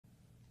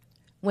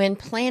When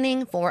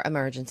planning for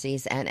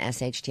emergencies and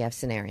SHTF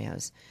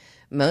scenarios,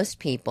 most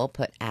people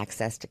put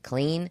access to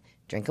clean,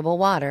 drinkable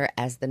water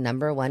as the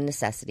number one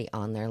necessity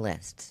on their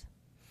lists.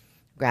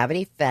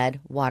 Gravity-fed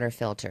water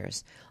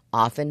filters,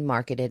 often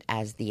marketed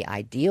as the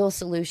ideal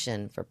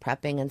solution for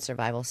prepping and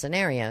survival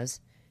scenarios,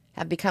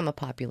 have become a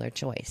popular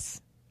choice.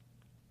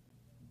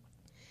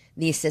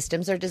 These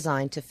systems are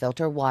designed to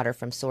filter water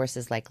from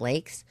sources like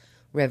lakes,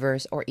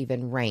 rivers, or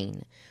even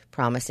rain,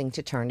 promising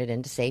to turn it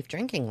into safe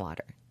drinking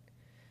water.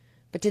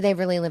 But do they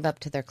really live up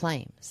to their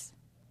claims?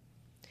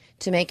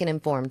 To make an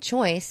informed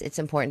choice, it's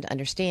important to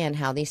understand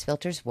how these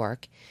filters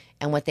work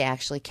and what they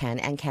actually can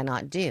and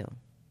cannot do.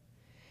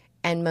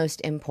 And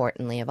most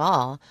importantly of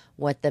all,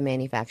 what the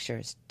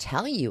manufacturers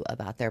tell you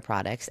about their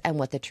products and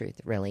what the truth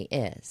really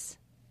is.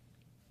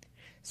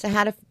 So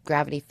how do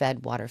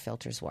gravity-fed water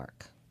filters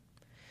work?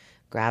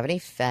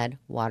 Gravity-fed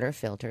water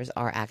filters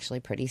are actually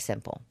pretty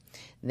simple.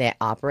 They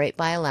operate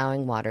by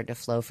allowing water to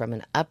flow from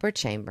an upper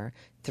chamber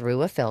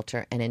through a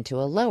filter and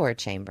into a lower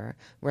chamber,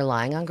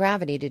 relying on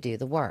gravity to do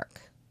the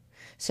work.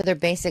 So they're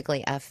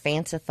basically a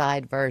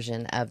fancified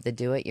version of the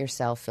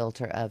do-it-yourself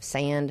filter of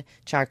sand,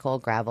 charcoal,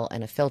 gravel,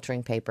 and a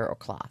filtering paper or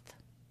cloth.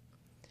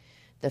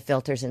 The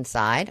filters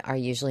inside are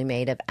usually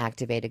made of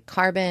activated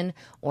carbon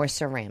or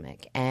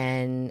ceramic,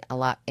 and a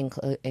lot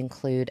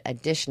include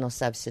additional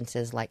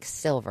substances like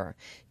silver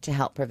to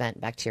help prevent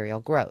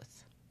bacterial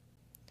growth.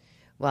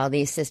 While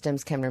these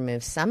systems can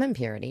remove some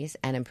impurities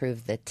and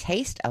improve the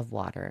taste of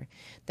water,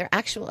 their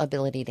actual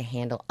ability to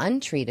handle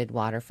untreated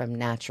water from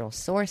natural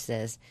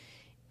sources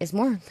is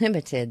more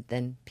limited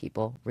than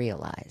people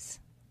realize.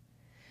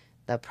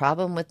 The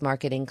problem with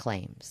marketing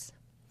claims.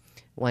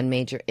 One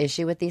major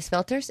issue with these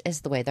filters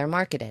is the way they're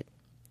marketed.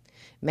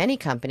 Many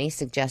companies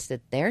suggest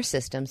that their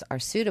systems are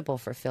suitable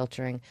for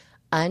filtering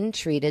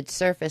untreated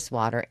surface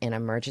water in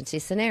emergency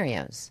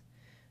scenarios,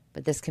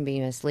 but this can be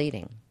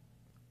misleading.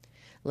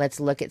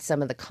 Let's look at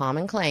some of the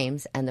common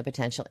claims and the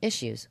potential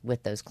issues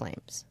with those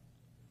claims.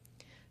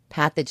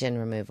 Pathogen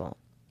removal.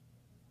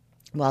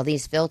 While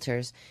these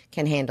filters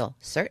can handle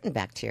certain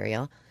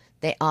bacteria,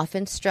 they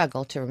often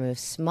struggle to remove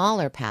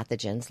smaller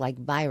pathogens like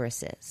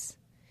viruses.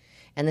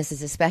 And this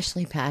is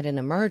especially bad in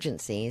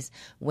emergencies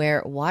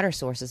where water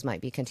sources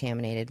might be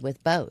contaminated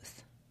with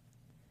both.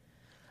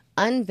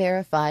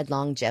 Unverified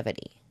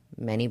longevity.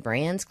 Many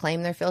brands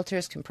claim their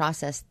filters can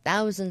process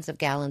thousands of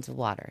gallons of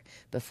water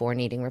before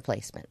needing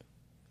replacement.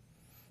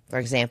 For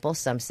example,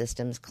 some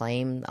systems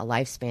claim a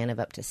lifespan of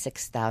up to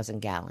 6,000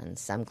 gallons.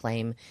 Some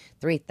claim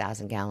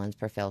 3,000 gallons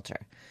per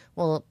filter.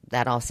 Well,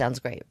 that all sounds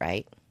great,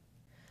 right?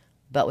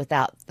 But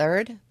without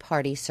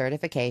third-party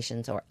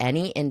certifications or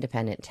any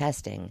independent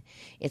testing,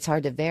 it's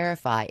hard to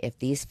verify if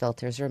these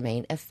filters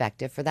remain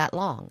effective for that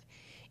long,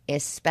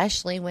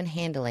 especially when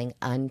handling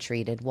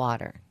untreated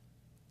water.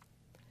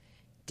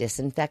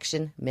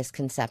 Disinfection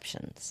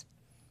misconceptions.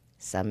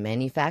 Some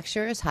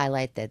manufacturers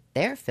highlight that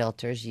their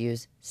filters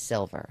use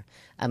silver,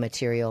 a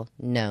material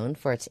known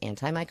for its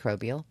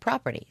antimicrobial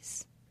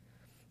properties.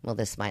 Well,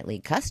 this might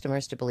lead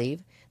customers to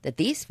believe that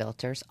these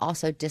filters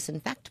also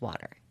disinfect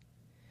water.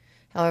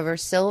 However,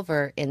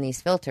 silver in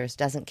these filters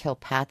doesn't kill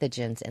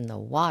pathogens in the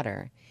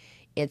water.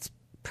 It's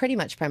pretty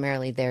much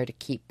primarily there to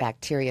keep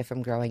bacteria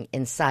from growing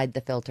inside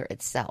the filter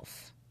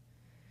itself.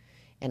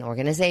 And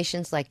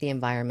organizations like the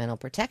Environmental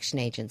Protection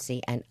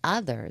Agency and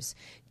others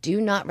do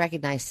not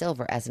recognize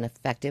silver as an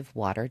effective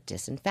water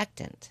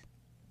disinfectant.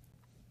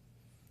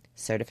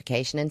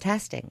 Certification and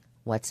testing.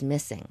 What's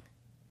missing?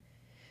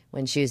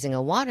 When choosing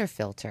a water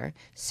filter,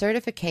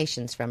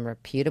 certifications from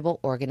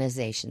reputable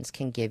organizations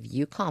can give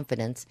you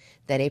confidence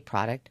that a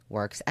product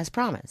works as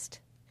promised.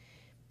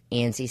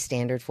 ANSI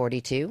Standard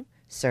 42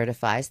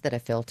 certifies that a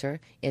filter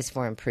is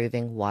for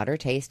improving water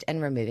taste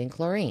and removing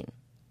chlorine.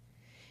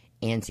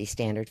 ANSI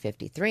Standard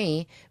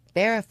 53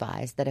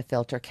 verifies that a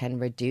filter can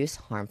reduce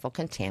harmful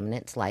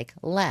contaminants like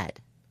lead.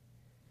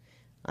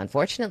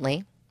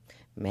 Unfortunately,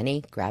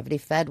 many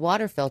gravity-fed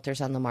water filters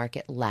on the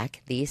market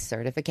lack these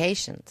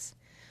certifications.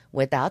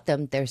 Without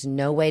them, there's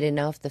no way to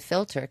know if the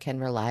filter can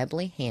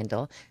reliably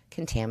handle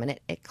contaminant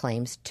it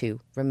claims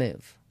to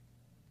remove.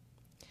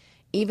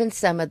 Even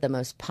some of the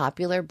most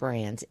popular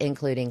brands,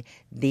 including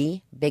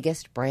the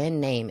biggest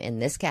brand name in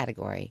this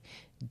category,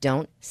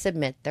 don't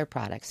submit their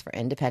products for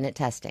independent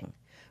testing,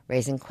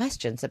 raising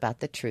questions about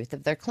the truth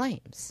of their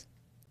claims.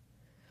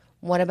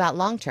 What about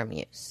long-term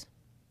use?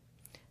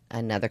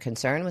 Another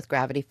concern with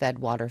gravity-fed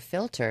water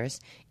filters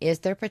is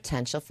their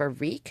potential for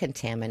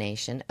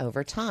recontamination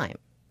over time.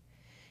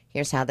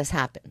 Here's how this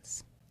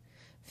happens.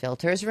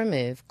 Filters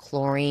remove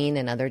chlorine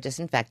and other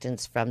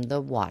disinfectants from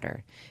the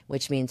water,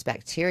 which means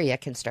bacteria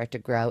can start to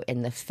grow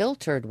in the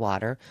filtered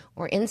water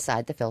or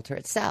inside the filter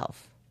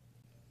itself.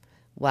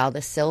 While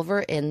the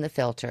silver in the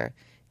filter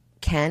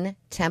can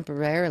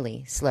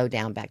temporarily slow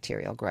down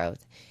bacterial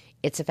growth,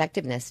 its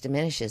effectiveness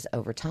diminishes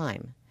over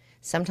time,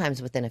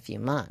 sometimes within a few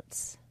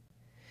months.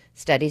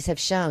 Studies have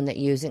shown that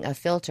using a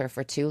filter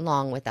for too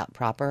long without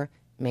proper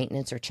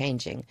maintenance or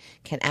changing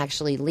can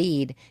actually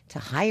lead to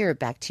higher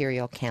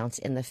bacterial counts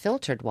in the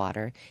filtered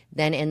water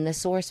than in the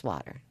source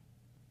water.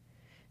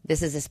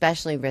 This is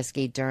especially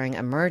risky during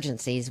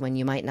emergencies when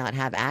you might not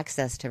have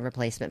access to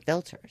replacement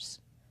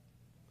filters.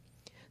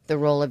 The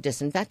role of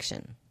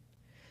disinfection.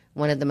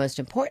 One of the most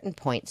important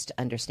points to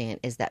understand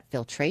is that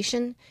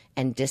filtration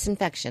and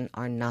disinfection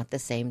are not the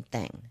same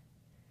thing.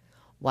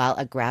 While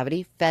a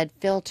gravity-fed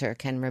filter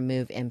can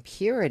remove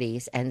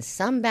impurities and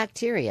some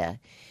bacteria,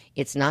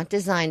 it's not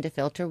designed to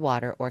filter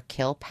water or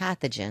kill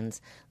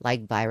pathogens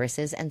like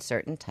viruses and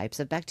certain types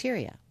of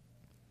bacteria.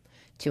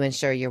 To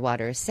ensure your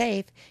water is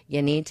safe,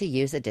 you need to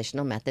use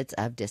additional methods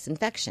of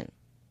disinfection.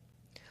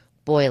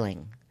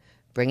 Boiling.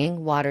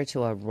 Bringing water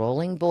to a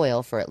rolling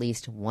boil for at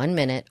least 1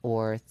 minute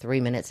or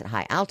 3 minutes at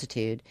high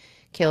altitude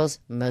kills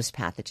most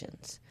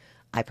pathogens.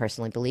 I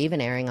personally believe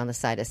in erring on the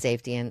side of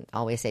safety and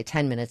always say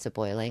 10 minutes of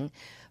boiling.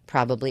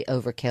 Probably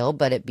overkill,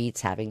 but it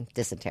beats having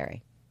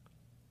dysentery.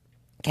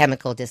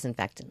 Chemical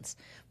disinfectants.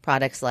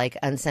 Products like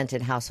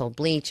unscented household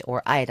bleach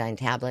or iodine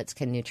tablets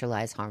can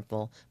neutralize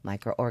harmful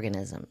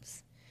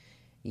microorganisms.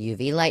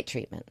 UV light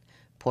treatment.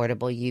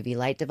 Portable UV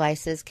light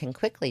devices can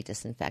quickly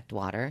disinfect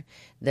water,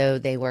 though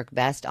they work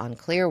best on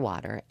clear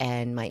water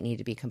and might need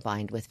to be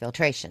combined with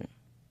filtration.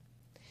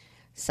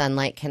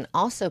 Sunlight can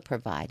also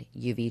provide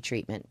UV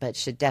treatment, but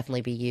should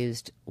definitely be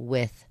used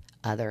with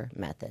other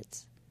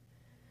methods.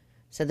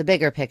 So the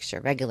bigger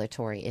picture,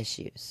 regulatory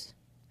issues.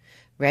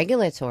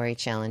 Regulatory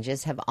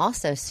challenges have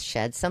also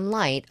shed some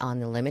light on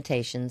the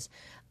limitations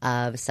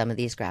of some of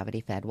these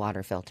gravity-fed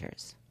water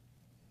filters.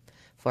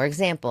 For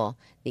example,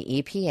 the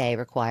EPA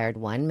required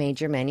one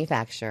major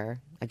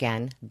manufacturer,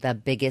 again, the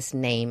biggest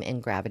name in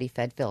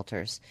gravity-fed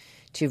filters,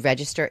 to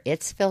register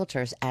its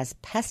filters as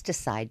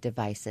pesticide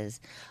devices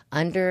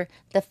under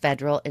the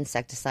Federal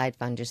Insecticide,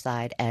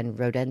 Fungicide, and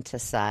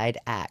Rodenticide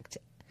Act.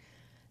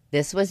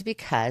 This was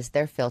because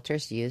their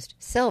filters used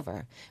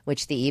silver,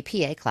 which the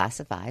EPA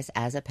classifies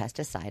as a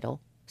pesticidal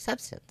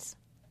substance.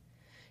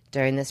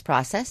 During this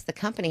process, the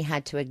company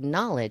had to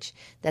acknowledge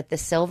that the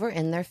silver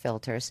in their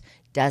filters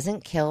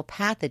doesn't kill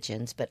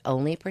pathogens, but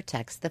only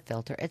protects the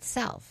filter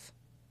itself.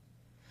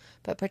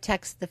 But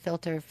protects the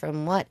filter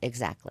from what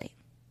exactly?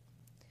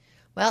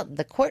 Well,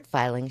 the court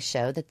filings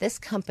show that this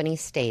company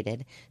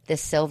stated the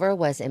silver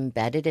was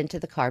embedded into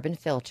the carbon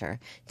filter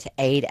to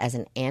aid as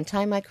an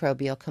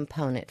antimicrobial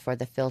component for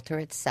the filter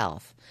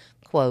itself,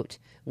 quote,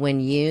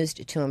 when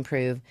used to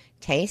improve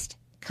taste,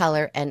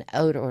 color, and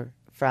odor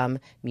from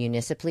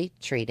municipally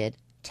treated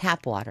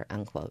tap water,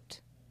 unquote.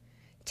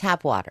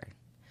 Tap water,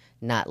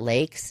 not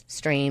lakes,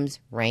 streams,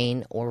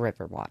 rain, or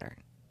river water.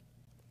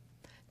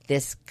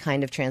 This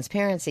kind of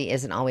transparency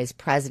isn't always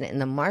present in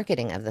the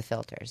marketing of the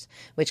filters,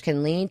 which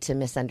can lead to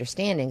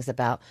misunderstandings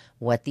about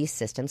what these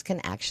systems can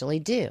actually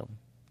do.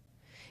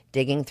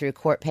 Digging through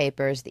court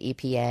papers, the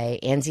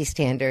EPA, ANSI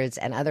standards,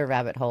 and other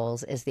rabbit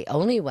holes is the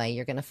only way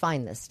you're going to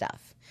find this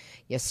stuff.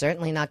 You're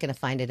certainly not going to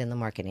find it in the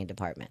marketing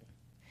department.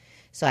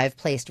 So I've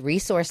placed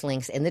resource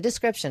links in the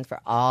description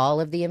for all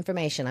of the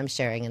information I'm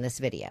sharing in this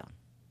video.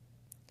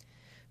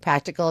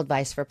 Practical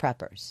advice for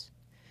preppers.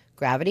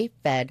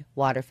 Gravity-fed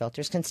water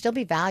filters can still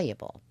be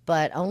valuable,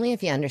 but only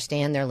if you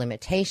understand their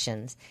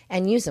limitations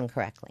and use them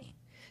correctly.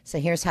 So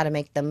here's how to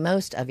make the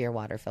most of your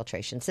water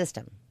filtration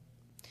system.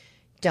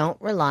 Don't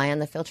rely on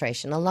the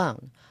filtration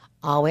alone.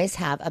 Always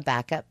have a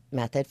backup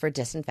method for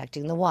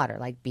disinfecting the water,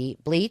 like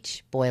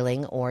bleach,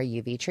 boiling, or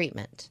UV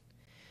treatment.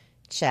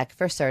 Check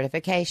for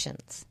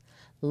certifications.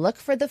 Look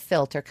for the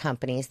filter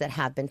companies that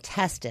have been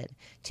tested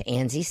to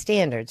ANSI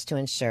standards to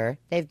ensure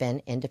they've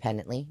been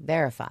independently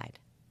verified.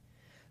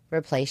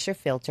 Replace your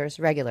filters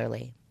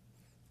regularly.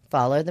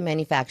 Follow the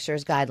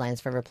manufacturer's guidelines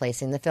for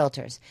replacing the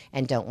filters,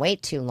 and don't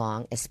wait too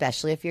long,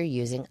 especially if you're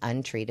using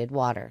untreated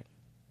water.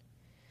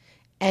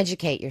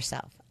 Educate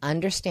yourself.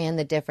 Understand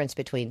the difference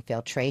between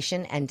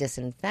filtration and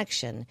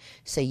disinfection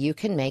so you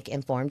can make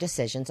informed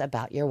decisions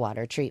about your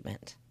water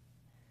treatment.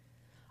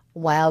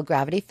 While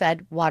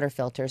gravity-fed water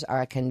filters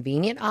are a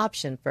convenient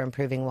option for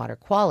improving water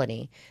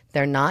quality,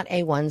 they're not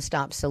a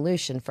one-stop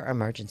solution for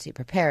emergency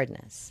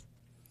preparedness.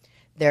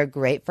 They're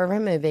great for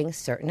removing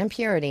certain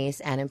impurities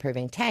and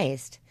improving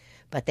taste,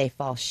 but they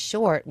fall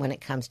short when it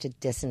comes to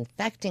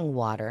disinfecting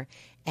water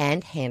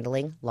and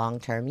handling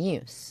long-term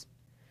use.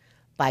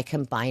 By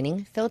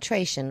combining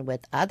filtration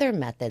with other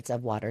methods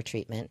of water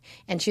treatment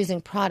and choosing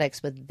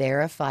products with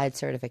verified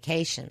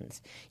certifications,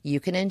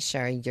 you can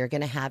ensure you're going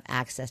to have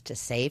access to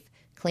safe,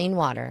 clean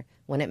water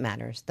when it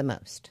matters the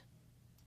most.